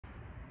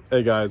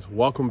Hey guys,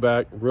 welcome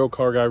back. Real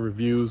Car Guy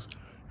Reviews.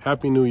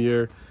 Happy New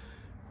Year.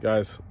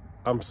 Guys,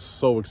 I'm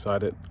so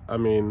excited. I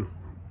mean,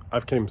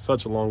 I've came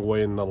such a long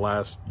way in the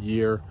last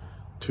year,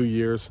 2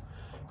 years.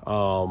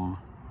 And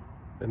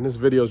this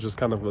video is just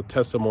kind of a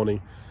testimony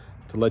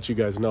to let you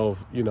guys know,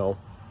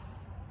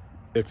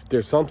 if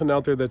there's something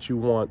out there that you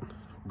want,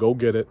 go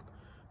get it.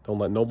 Don't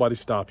let nobody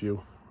stop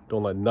you.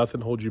 Don't let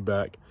nothing hold you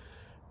back.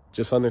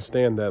 Just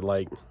understand that,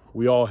 like,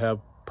 we all have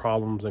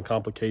problems and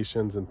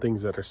complications and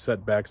things that are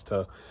setbacks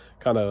to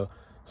kind of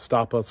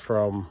stop us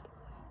from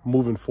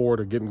moving forward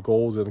or getting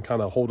goals and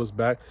kind of hold us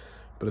back,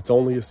 but it's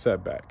only a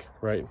setback,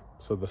 right?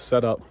 So the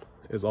setup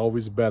is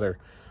always better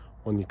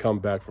when you come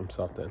back from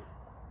something.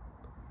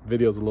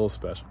 Video's a little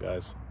special,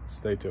 guys.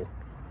 Stay tuned.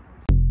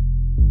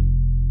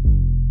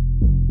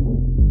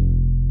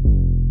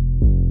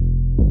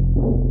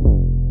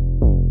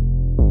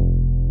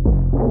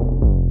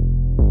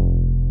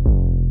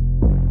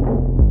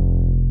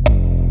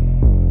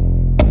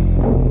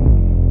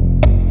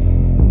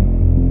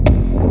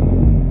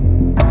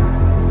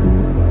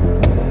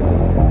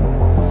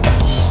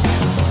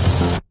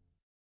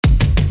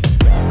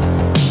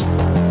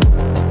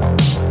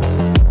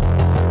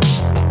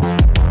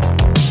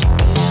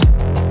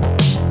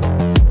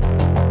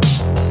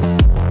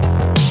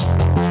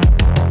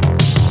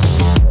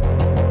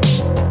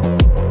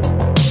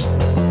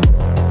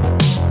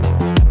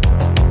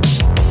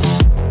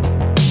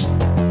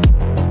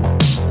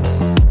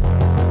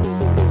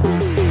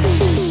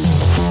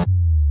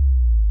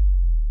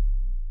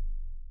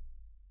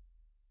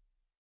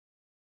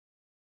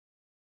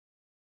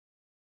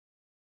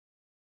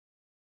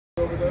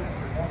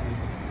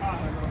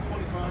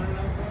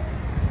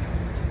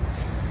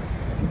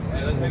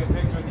 Hey, let's take a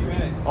picture with you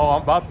in it. Oh,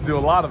 I'm about to do a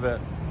lot of it.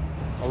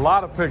 A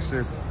lot of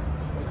pictures.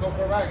 Let's go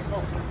for a ride. Go.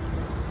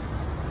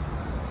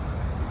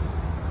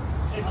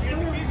 Hey, you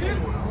got the keys in?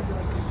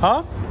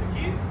 Huh? The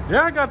keys?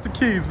 Yeah, I got the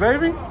keys,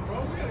 baby. Come on,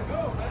 bro. We gotta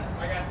go, man.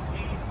 I got the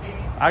keys,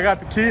 baby. I got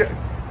the key.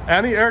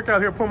 I need Eric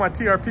out here put my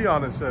TRP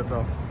on this shit,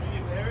 though. You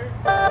get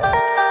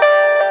there?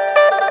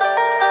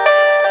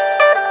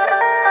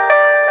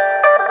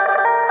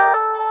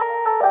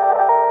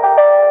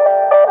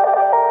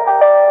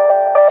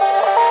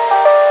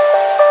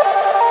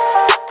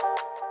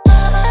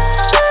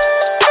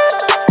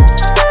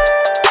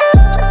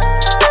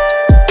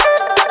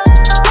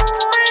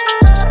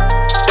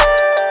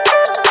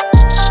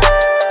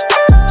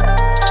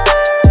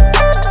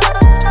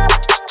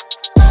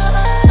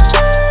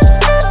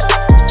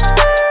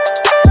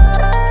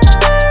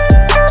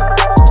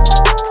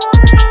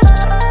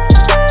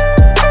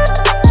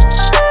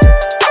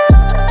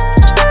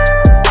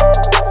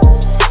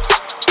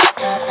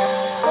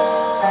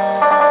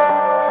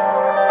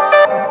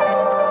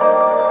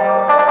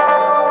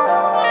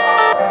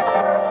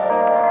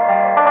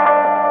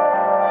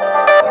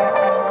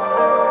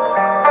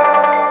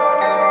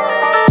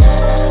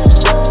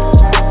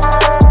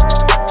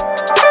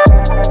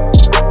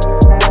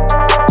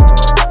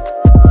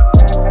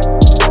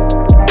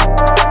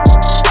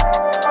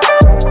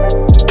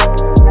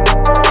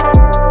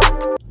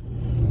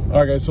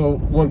 All right, guys, so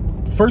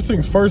first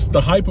things first,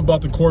 the hype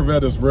about the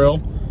Corvette is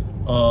real.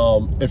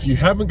 If you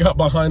haven't got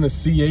behind the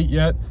C8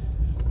 yet,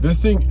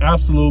 this thing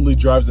absolutely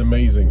drives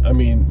amazing. I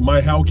mean,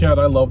 my Hellcat,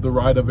 I love the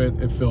ride of it.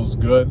 It feels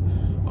good.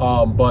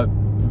 But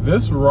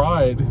this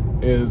ride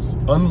is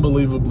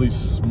unbelievably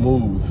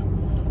smooth.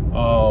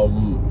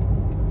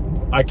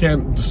 I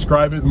can't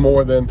describe it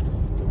more than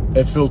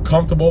it feels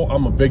comfortable.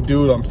 I'm a big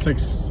dude. I'm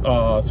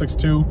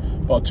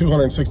 6'2", about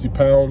 260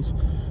 pounds.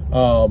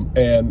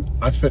 And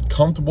I fit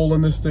comfortable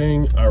in this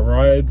thing. I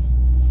ride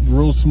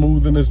real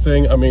smooth in this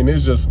thing. I mean,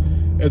 it's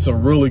a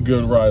really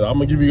good ride. I'm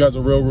gonna give you guys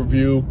a real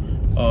review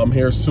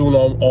here soon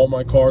on all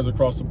my cars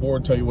across the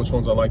board, tell you which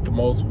ones I like the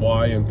most,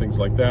 why, and things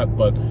like that.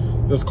 But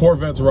this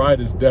Corvette's ride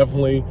is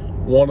definitely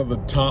one of the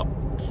top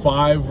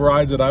 5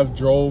 rides that I've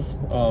drove,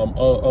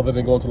 other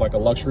than going to like a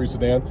luxury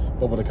sedan.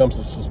 But when it comes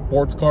to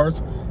sports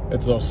cars,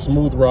 it's a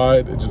smooth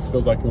ride. It just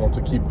feels like it wants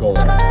to keep going.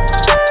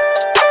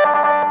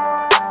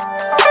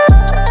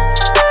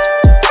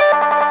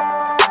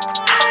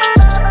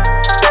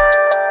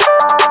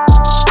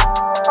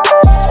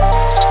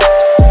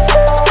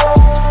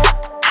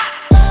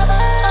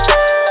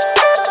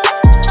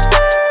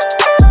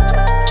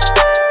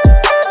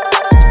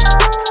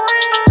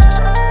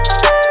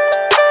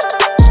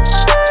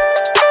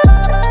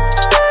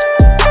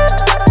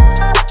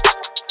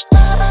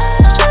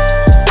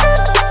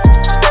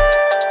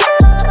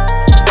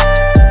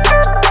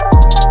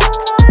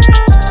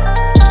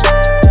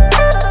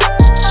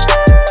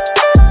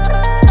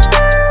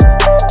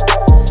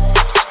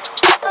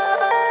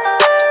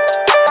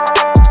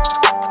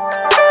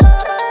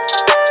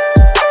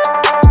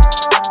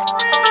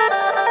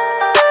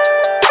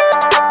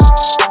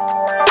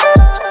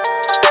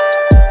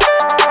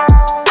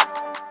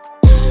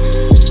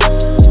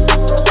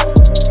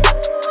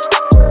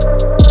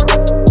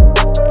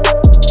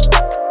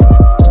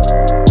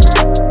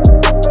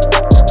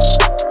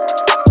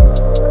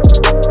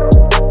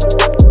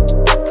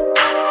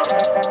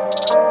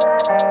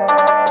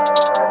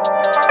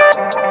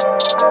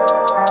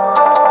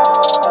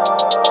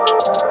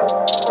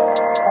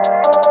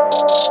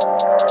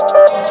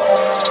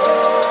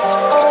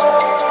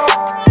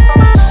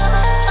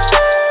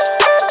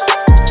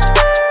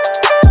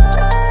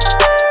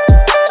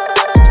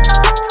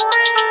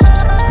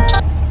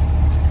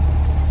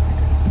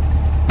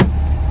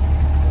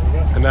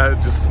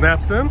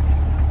 snaps in.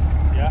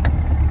 Yeah.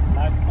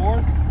 Line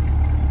 4.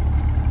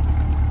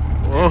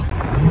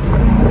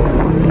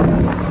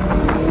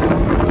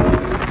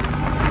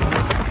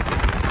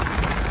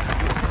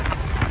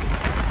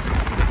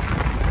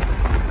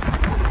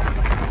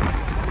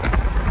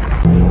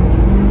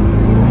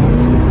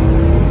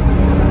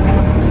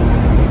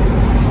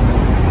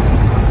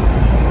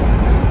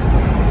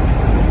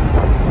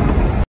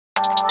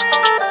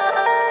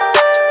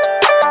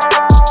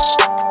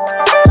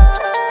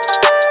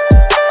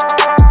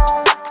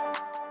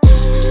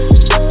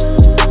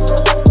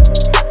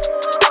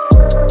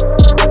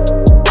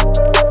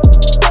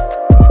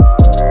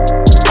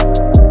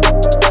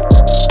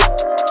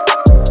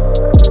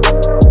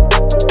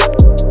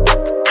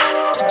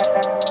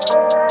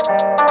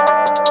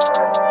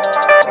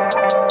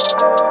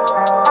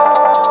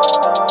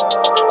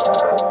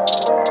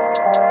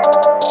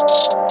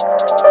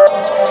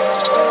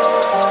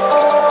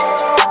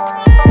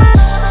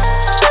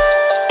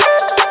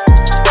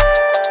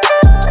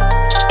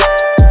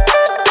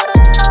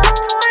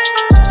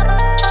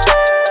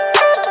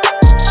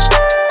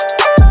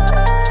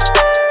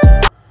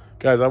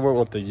 Guys, I went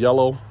with the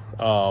yellow.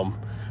 I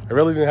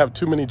really didn't have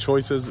too many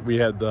choices. We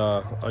had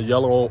a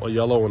yellow,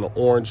 and an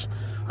orange.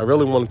 I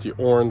really wanted the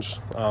orange,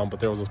 but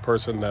there was a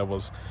person that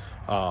was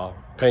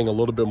paying a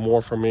little bit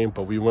more for me,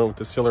 but we went with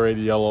the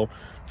accelerated yellow,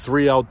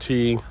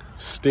 3LT,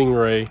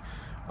 Stingray,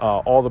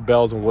 all the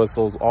bells and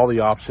whistles, all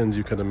the options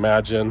you can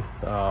imagine.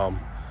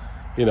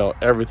 You know,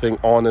 everything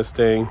on this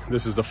thing.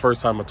 This is the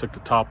first time I took the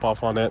top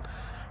off on it,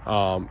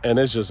 and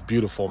it's just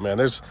beautiful, man.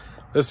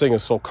 This thing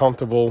is so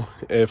comfortable.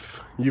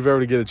 If you've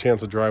ever get a chance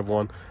to drive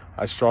one,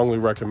 I strongly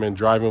recommend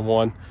driving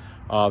one.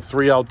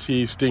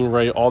 3LT,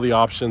 Stingray, all the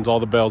options, all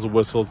the bells and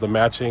whistles, the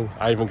matching.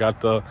 I even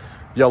got the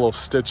yellow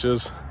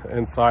stitches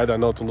inside. I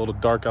know it's a little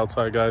dark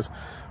outside, guys,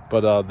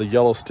 but the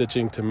yellow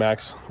stitching to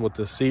max with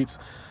the seats.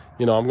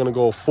 You know, I'm gonna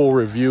go full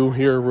review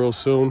here real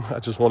soon. I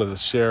just wanted to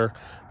share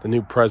the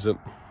new present,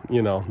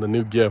 you know, the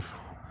new gift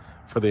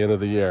for the end of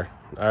the year.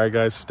 All right,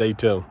 guys, stay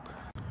tuned.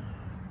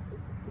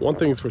 One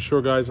thing is for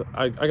sure, guys,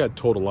 I got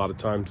told a lot of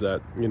times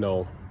that, you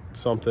know,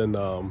 something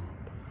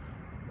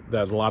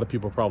that a lot of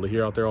people probably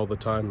hear out there all the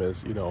time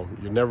is, you know,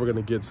 you're never going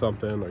to get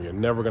something, or you're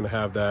never going to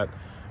have that,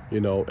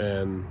 you know.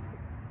 And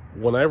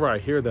whenever I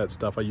hear that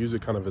stuff, I use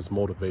it kind of as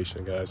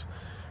motivation, guys.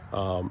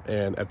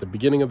 And at the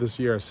beginning of this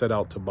year, I set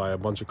out to buy a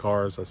bunch of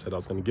cars. I said I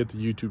was going to get the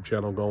YouTube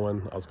channel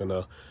going. I was going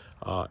to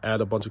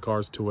add a bunch of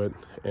cars to it.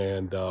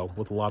 And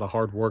with a lot of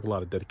hard work, a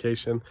lot of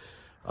dedication,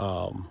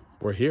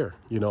 we're here.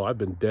 You know, I've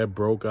been dead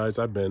broke, guys.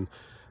 I've been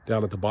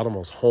down at the bottom. I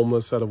was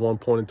homeless at one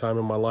point in time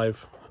in my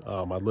life.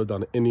 I lived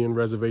on an Indian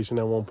reservation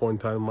at one point in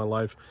time in my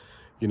life.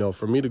 You know,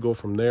 for me to go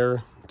from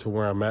there to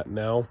where I'm at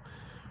now,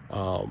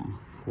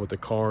 with the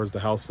cars, the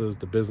houses,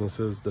 the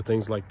businesses, the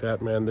things like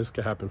that, man, this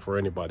could happen for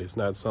anybody. It's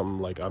not something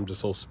like I'm just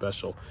so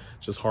special.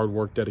 Just hard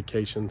work,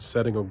 dedication,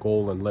 setting a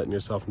goal, and letting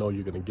yourself know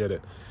you're going to get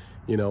it.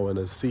 You know, and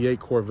a C8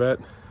 Corvette,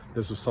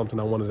 this was something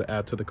I wanted to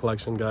add to the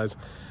collection, guys.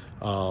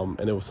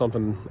 And it was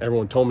something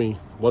everyone told me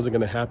wasn't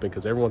going to happen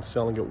because everyone's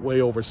selling it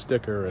way over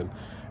sticker, and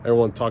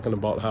everyone talking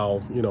about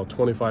how, you know,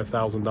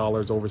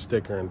 $25,000 over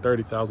sticker and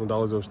 $30,000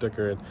 over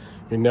sticker, and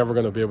you're never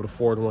going to be able to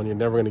afford one. You're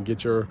never going to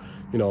get your,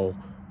 you know,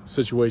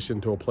 situation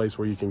to a place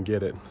where you can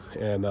get it.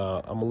 And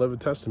I'm a living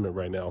testament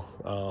right now.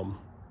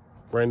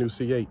 Brand new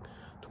C8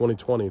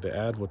 2020 to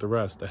add with the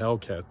rest, the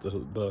Hellcat,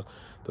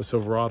 the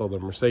Silverado, the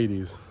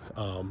Mercedes,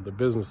 the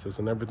businesses,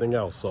 and everything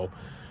else. So,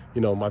 you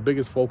know, my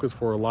biggest focus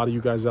for a lot of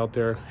you guys out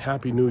there,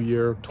 Happy New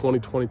Year.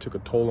 2020 took a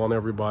toll on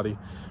everybody,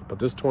 but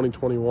this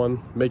 2021,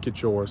 make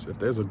it yours. If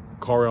there's a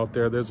car out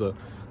there, there's a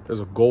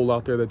goal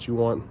out there that you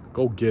want,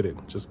 go get it.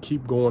 Just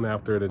keep going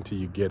after it until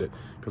you get it,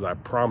 because I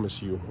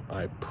promise you,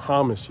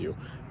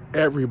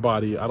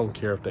 everybody, I don't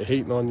care if they're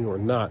hating on you or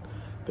not,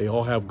 they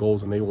all have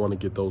goals and they want to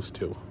get those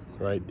too,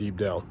 right? Deep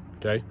down,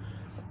 okay?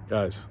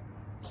 Guys,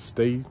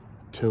 stay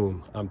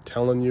tuned. I'm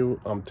telling you,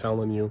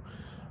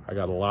 I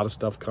got a lot of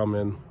stuff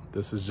coming.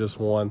 This is just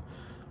one,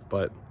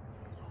 but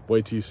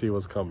wait till you see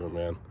what's coming,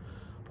 man.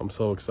 I'm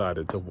so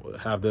excited to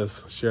have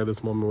this, share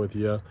this moment with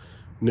you.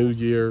 New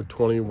Year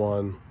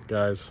 21,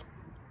 guys,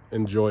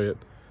 enjoy it.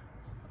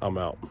 I'm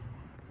out.